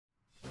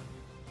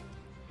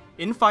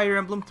In Fire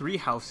Emblem 3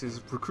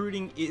 houses,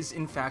 recruiting is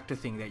in fact a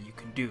thing that you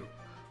can do,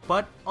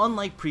 but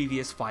unlike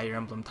previous Fire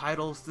Emblem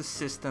titles, the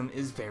system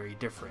is very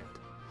different.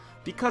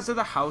 Because of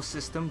the house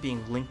system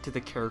being linked to the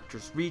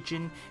character's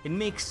region, it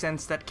makes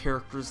sense that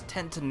characters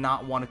tend to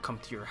not want to come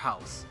to your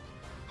house.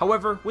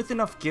 However, with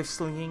enough gift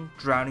slinging,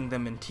 drowning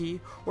them in tea,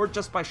 or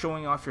just by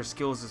showing off your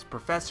skills as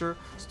professor,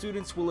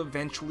 students will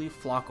eventually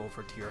flock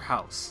over to your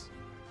house.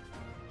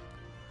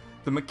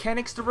 The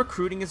mechanics to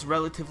recruiting is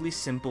relatively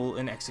simple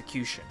in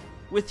execution,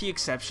 with the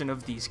exception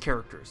of these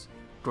characters,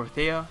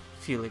 Dorothea,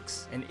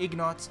 Felix, and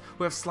Ignatz,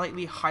 who have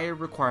slightly higher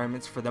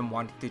requirements for them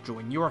wanting to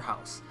join your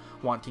house,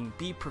 wanting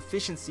B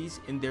proficiencies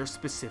in their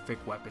specific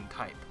weapon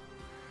type.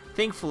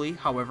 Thankfully,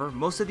 however,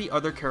 most of the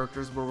other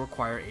characters will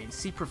require a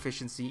C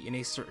proficiency in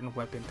a certain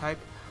weapon type,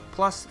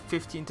 plus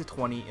 15 to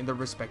 20 in the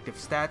respective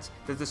stats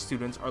that the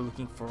students are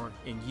looking for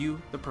in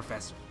you, the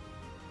professor.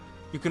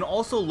 You can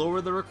also lower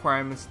the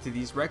requirements to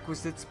these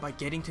requisites by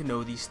getting to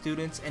know these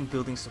students and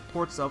building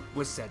supports up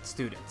with said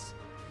students.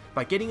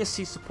 By getting a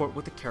C support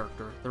with a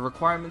character, the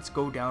requirements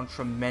go down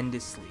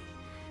tremendously,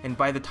 and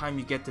by the time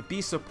you get to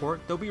B support,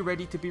 they'll be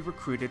ready to be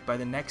recruited by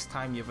the next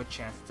time you have a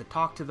chance to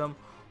talk to them,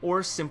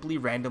 or simply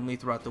randomly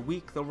throughout the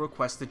week they'll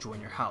request to join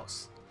your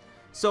house.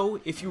 So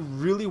if you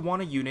really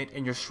want a unit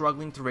and you're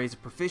struggling to raise a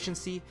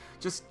proficiency,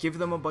 just give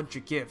them a bunch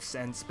of gifts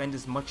and spend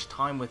as much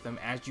time with them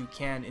as you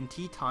can in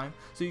tea time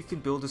so you can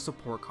build a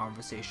support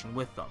conversation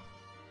with them.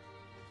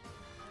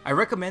 I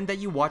recommend that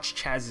you watch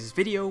Chaz's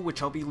video,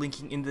 which I'll be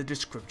linking in the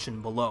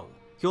description below.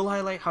 He'll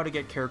highlight how to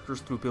get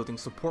characters through building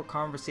support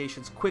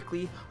conversations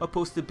quickly,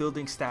 opposed to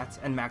building stats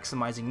and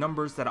maximizing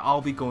numbers that I'll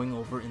be going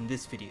over in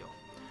this video.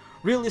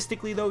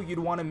 Realistically though, you'd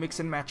want to mix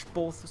and match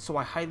both, so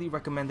I highly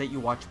recommend that you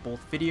watch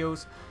both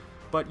videos.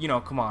 But you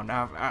know, come on,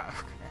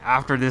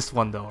 after this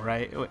one though,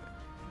 right?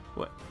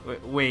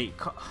 Wait,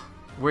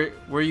 where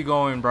are you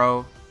going,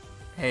 bro?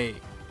 Hey,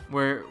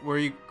 where are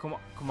you?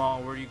 Come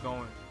on, where are you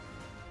going?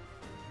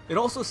 It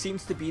also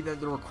seems to be that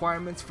the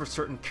requirements for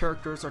certain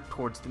characters are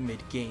towards the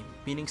mid-game,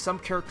 meaning some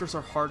characters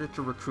are harder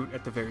to recruit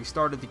at the very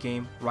start of the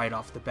game, right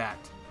off the bat.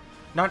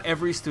 Not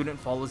every student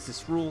follows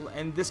this rule,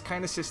 and this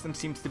kind of system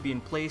seems to be in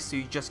place so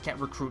you just can't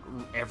recruit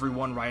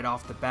everyone right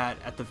off the bat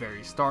at the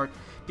very start,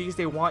 because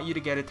they want you to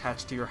get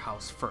attached to your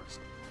house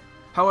first.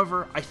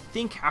 However, I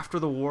think after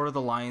the War of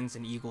the Lions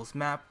and Eagles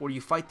map, where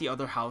you fight the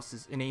other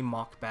houses in a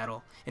mock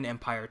battle in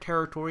Empire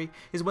territory,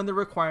 is when the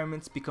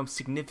requirements become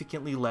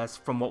significantly less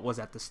from what was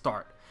at the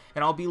start,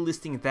 and I'll be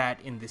listing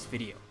that in this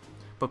video.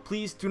 But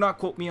please do not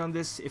quote me on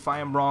this. If I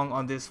am wrong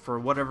on this for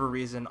whatever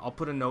reason, I'll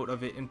put a note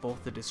of it in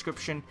both the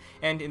description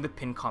and in the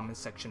pinned comment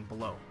section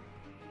below.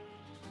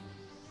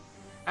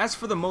 As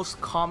for the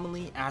most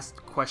commonly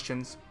asked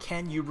questions,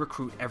 can you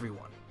recruit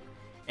everyone?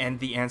 And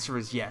the answer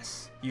is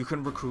yes, you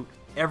can recruit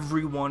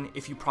everyone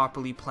if you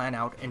properly plan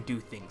out and do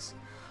things.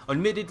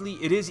 Admittedly,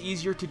 it is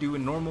easier to do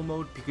in normal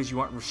mode because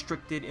you aren't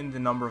restricted in the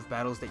number of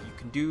battles that you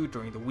can do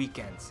during the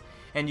weekends,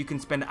 and you can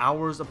spend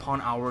hours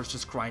upon hours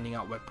just grinding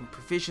out weapon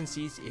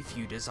proficiencies if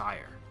you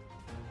desire.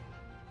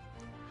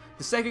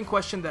 The second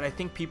question that I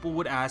think people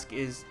would ask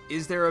is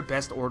there a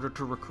best order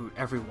to recruit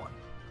everyone?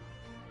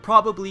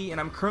 Probably,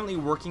 and I'm currently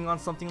working on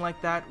something like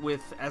that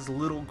with as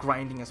little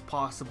grinding as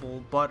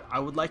possible, but I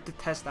would like to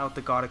test out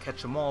the Gotta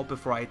Catch 'em All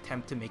before I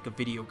attempt to make a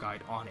video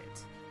guide on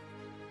it.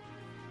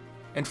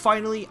 And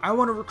finally, I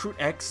want to recruit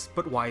X,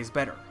 but Y is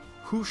better.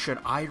 Who should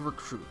I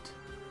recruit?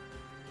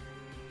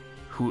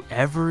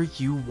 Whoever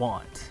you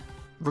want.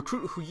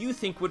 Recruit who you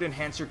think would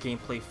enhance your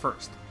gameplay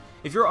first.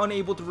 If you're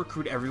unable to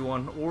recruit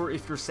everyone, or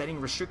if you're setting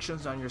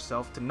restrictions on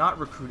yourself to not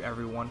recruit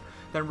everyone,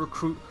 then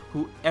recruit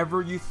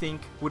whoever you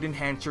think would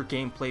enhance your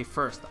gameplay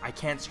first. I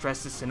can't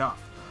stress this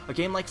enough. A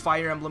game like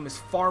Fire Emblem is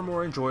far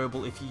more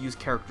enjoyable if you use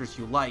characters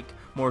you like,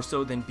 more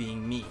so than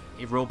being me,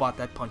 a robot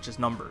that punches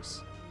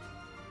numbers.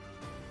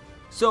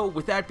 So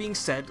with that being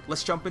said,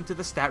 let's jump into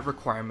the stat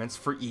requirements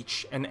for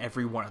each and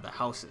every one of the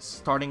houses,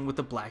 starting with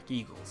the Black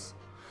Eagles.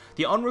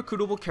 The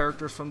unrecruitable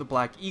characters from the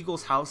Black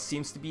Eagles house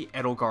seems to be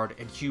Edelgard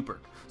and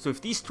Hubert, so if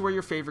these two are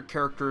your favorite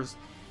characters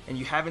and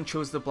you haven't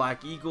chose the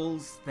Black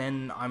Eagles,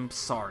 then I'm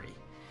sorry.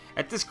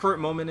 At this current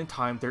moment in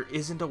time, there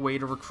isn't a way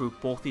to recruit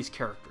both these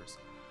characters.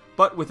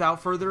 But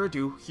without further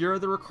ado, here are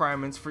the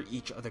requirements for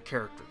each of the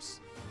characters.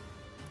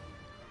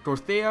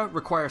 Dorothea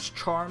requires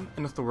Charm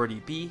and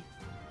Authority B,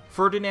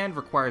 Ferdinand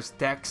requires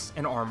Dex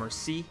and Armor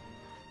C,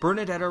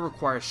 Bernadetta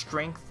requires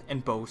Strength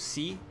and Bow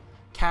C,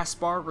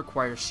 Caspar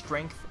requires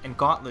Strength and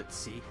Gauntlet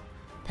C,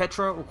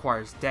 Petra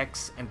requires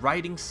Dex and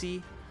Riding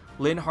C,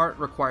 Linhardt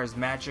requires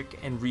Magic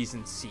and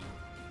Reason C.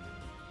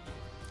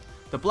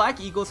 The Black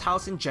Eagles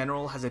house in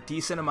general has a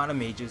decent amount of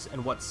mages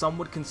and what some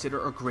would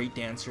consider a great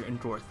dancer in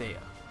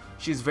Dorothea.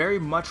 She is very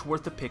much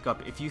worth the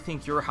pickup if you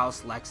think your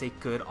house lacks a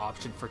good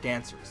option for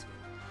dancers.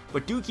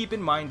 But do keep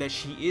in mind that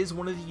she is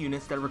one of the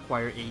units that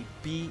require a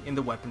B in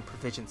the weapon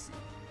proficiency.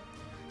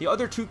 The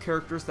other two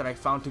characters that I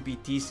found to be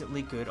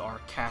decently good are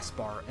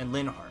Caspar and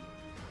Linhardt.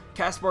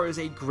 Caspar is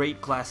a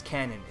great glass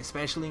cannon,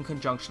 especially in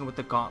conjunction with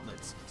the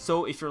gauntlets,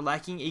 so if you're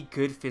lacking a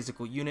good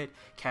physical unit,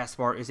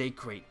 Caspar is a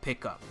great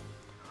pickup.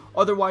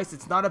 Otherwise,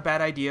 it's not a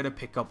bad idea to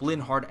pick up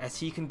Linhardt, as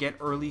he can get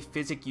early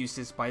physic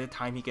uses by the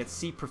time he gets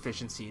C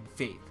proficiency in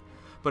Faith.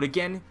 But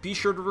again, be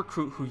sure to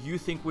recruit who you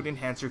think would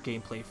enhance your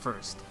gameplay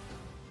first.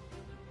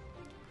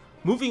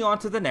 Moving on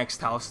to the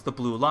next house, the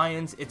Blue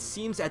Lions, it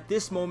seems at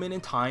this moment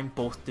in time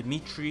both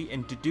Dimitri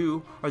and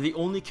Dudu are the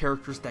only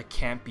characters that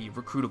can't be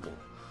recruitable.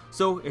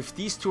 So if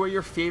these two are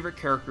your favorite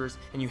characters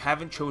and you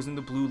haven't chosen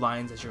the Blue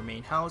Lions as your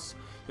main house,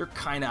 you're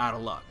kinda out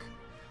of luck.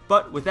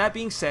 But with that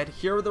being said,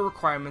 here are the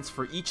requirements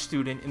for each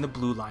student in the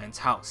Blue Lions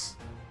house.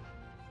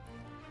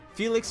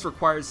 Felix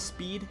requires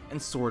Speed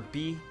and Sword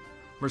B,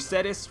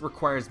 Mercedes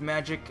requires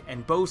Magic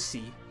and Bow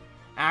C,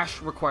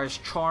 Ash requires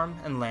Charm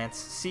and Lance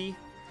C,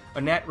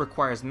 Annette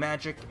requires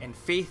Magic and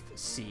Faith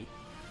C,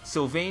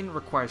 Sylvain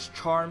requires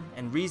Charm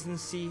and Reason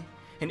C,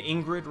 and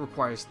Ingrid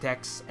requires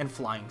Dex and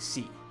Flying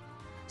C.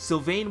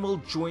 Sylvain will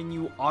join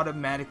you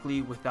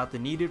automatically without the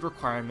needed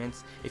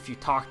requirements if you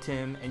talk to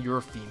him and you're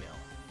a female.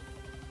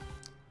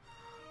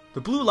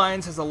 The Blue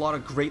Lions has a lot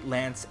of great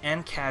Lance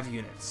and Cav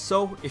units,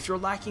 so if you're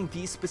lacking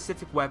these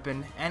specific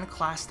weapon and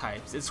class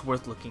types, it's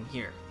worth looking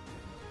here.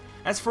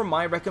 As for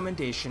my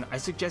recommendation, I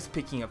suggest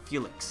picking up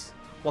Felix.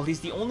 While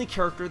he's the only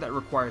character that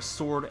requires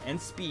sword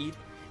and speed,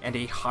 and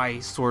a high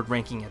sword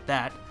ranking at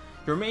that,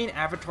 your main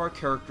avatar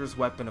character's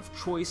weapon of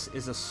choice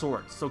is a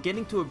sword, so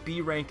getting to a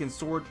B rank in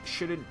sword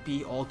shouldn't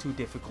be all too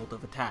difficult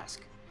of a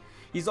task.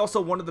 He's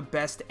also one of the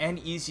best and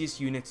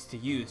easiest units to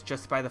use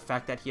just by the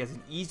fact that he has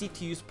an easy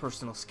to use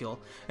personal skill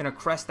and a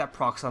crest that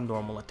procs on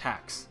normal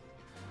attacks.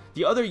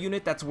 The other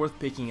unit that's worth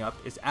picking up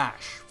is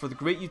Ash, for the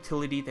great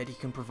utility that he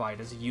can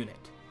provide as a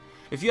unit.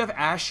 If you have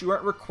Ash, you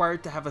aren't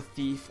required to have a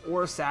thief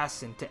or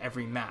assassin to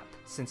every map,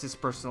 since his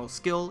personal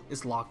skill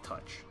is Lock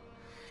Touch.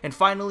 And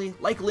finally,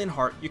 like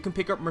Linhardt, you can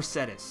pick up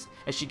Mercedes,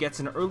 as she gets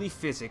an early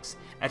physics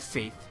at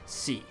Faith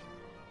C.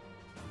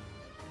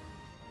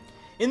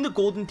 In the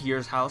Golden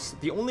Deer's house,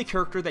 the only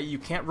character that you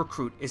can't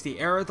recruit is the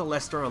heir of the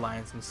Leicester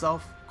Alliance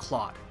himself,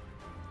 Claude.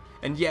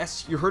 And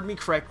yes, you heard me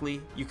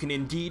correctly, you can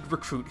indeed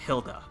recruit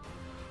Hilda.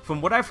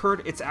 From what I've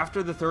heard, it's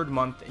after the 3rd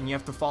month and you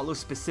have to follow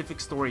specific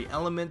story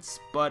elements,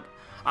 but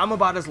I'm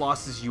about as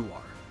lost as you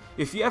are.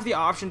 If you have the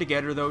option to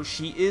get her though,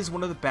 she is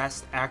one of the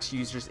best axe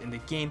users in the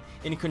game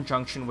in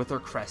conjunction with her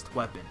crest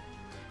weapon.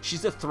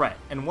 She's a threat,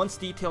 and once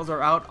details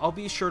are out, I'll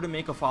be sure to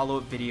make a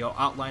follow-up video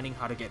outlining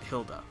how to get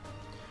Hilda.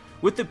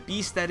 With the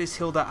beast that is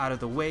Hilda out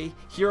of the way,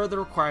 here are the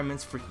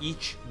requirements for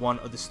each one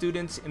of the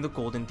students in the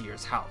Golden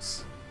Deer's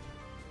house.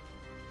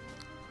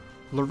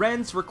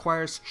 Lorenz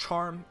requires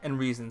Charm and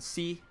Reason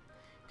C,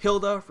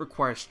 Hilda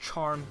requires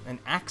Charm and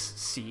Axe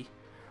C,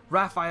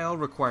 Raphael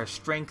requires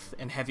Strength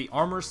and Heavy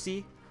Armor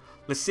C,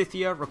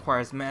 Lysithea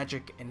requires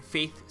Magic and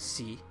Faith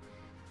C,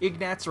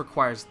 Ignatz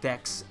requires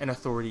Dex and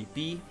Authority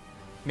B,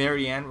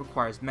 Marianne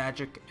requires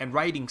Magic and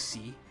Writing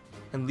C,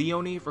 and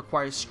Leonie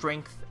requires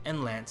Strength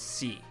and Lance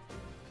C.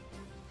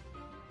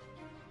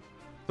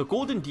 The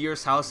Golden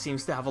Deer's house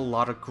seems to have a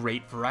lot of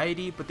great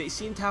variety, but they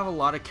seem to have a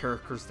lot of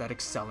characters that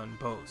excel in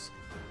bows.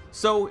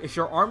 So if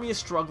your army is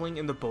struggling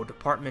in the bow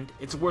department,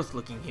 it's worth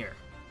looking here.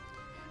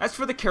 As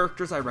for the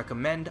characters I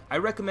recommend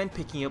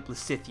picking up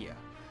Lysithea.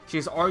 She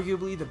is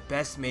arguably the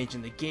best mage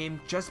in the game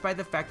just by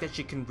the fact that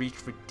she can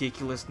reach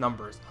ridiculous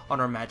numbers on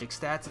her magic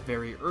stats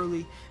very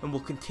early and will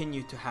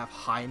continue to have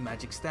high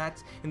magic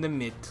stats in the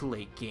mid to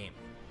late game.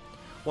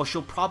 While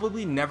she'll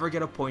probably never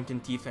get a point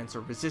in defense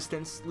or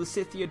resistance,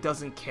 Lysithea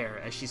doesn't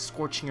care as she's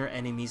scorching her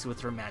enemies with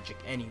her magic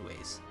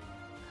anyways.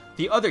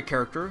 The other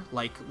character,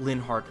 like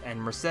Linhardt and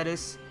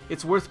Mercedes,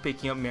 it's worth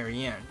picking up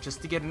Marianne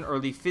just to get an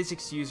early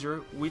physics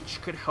user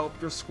which could help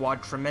your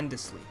squad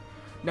tremendously.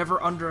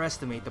 Never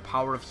underestimate the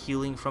power of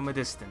healing from a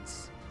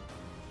distance.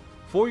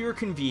 For your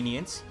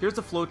convenience, here's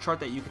a flowchart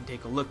that you can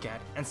take a look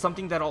at, and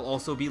something that I'll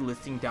also be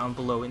listing down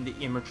below in the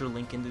imgur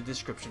link in the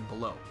description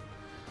below.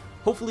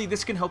 Hopefully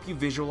this can help you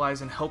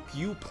visualize and help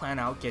you plan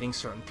out getting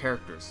certain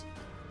characters.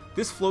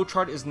 This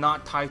flowchart is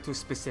not tied to a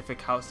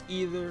specific house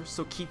either,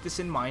 so keep this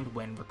in mind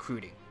when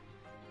recruiting.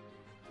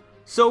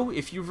 So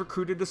if you've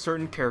recruited a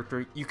certain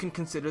character, you can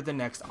consider the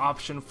next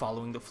option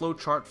following the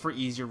flowchart for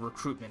easier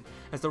recruitment,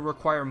 as they'll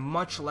require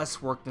much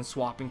less work than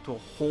swapping to a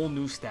whole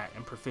new stat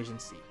and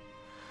proficiency.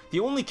 The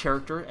only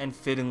character, and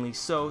fittingly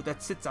so,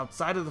 that sits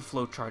outside of the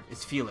flowchart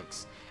is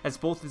Felix, as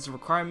both his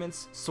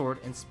requirements, sword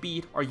and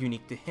speed, are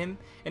unique to him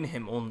and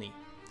him only.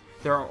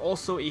 There are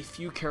also a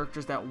few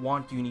characters that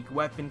want unique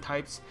weapon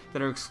types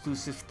that are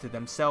exclusive to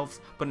themselves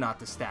but not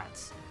the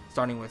stats,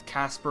 starting with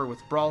Casper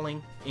with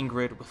brawling,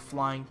 Ingrid with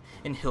flying,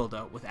 and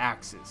Hilda with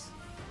axes.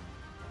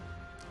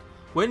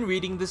 When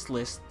reading this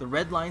list, the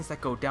red lines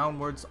that go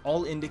downwards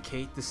all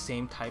indicate the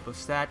same type of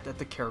stat that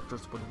the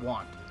characters would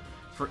want.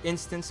 For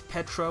instance,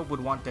 Petra would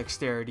want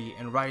dexterity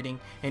and riding,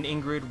 and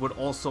Ingrid would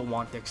also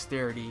want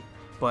dexterity,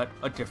 but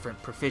a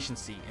different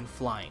proficiency in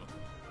flying.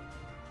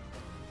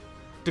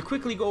 To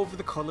quickly go over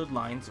the colored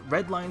lines,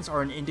 red lines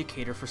are an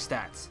indicator for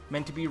stats,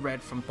 meant to be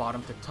read from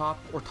bottom to top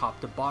or top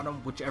to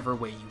bottom, whichever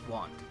way you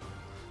want.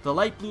 The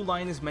light blue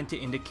line is meant to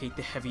indicate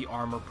the heavy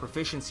armor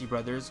proficiency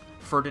brothers,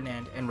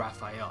 Ferdinand and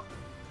Raphael.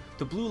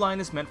 The blue line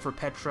is meant for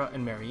Petra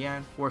and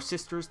Marianne, who are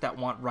sisters that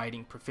want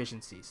writing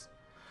proficiencies.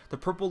 The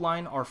purple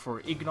line are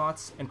for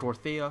Ignatz and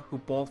Dorothea, who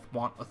both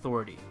want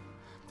authority.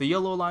 The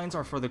yellow lines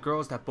are for the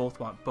girls that both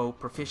want bow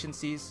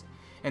proficiencies,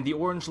 and the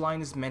orange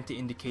line is meant to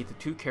indicate the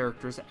two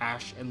characters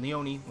Ash and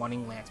Leonie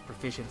wanting lance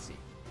proficiency.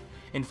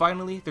 And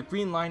finally, the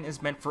green line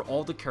is meant for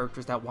all the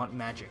characters that want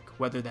magic,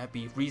 whether that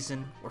be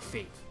reason or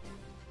faith.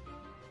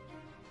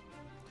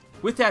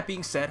 With that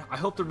being said, I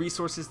hope the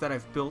resources that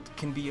I've built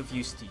can be of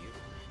use to you.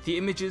 The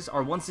images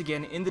are once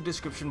again in the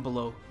description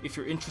below if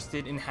you're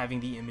interested in having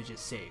the images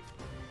saved.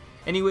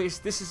 Anyways,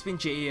 this has been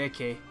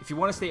JaeAIK. If you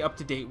want to stay up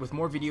to date with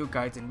more video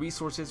guides and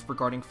resources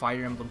regarding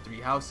Fire Emblem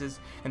 3 houses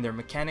and their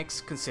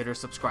mechanics, consider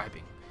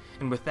subscribing.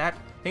 And with that,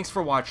 thanks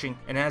for watching,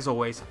 and as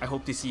always, I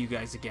hope to see you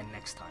guys again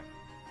next time.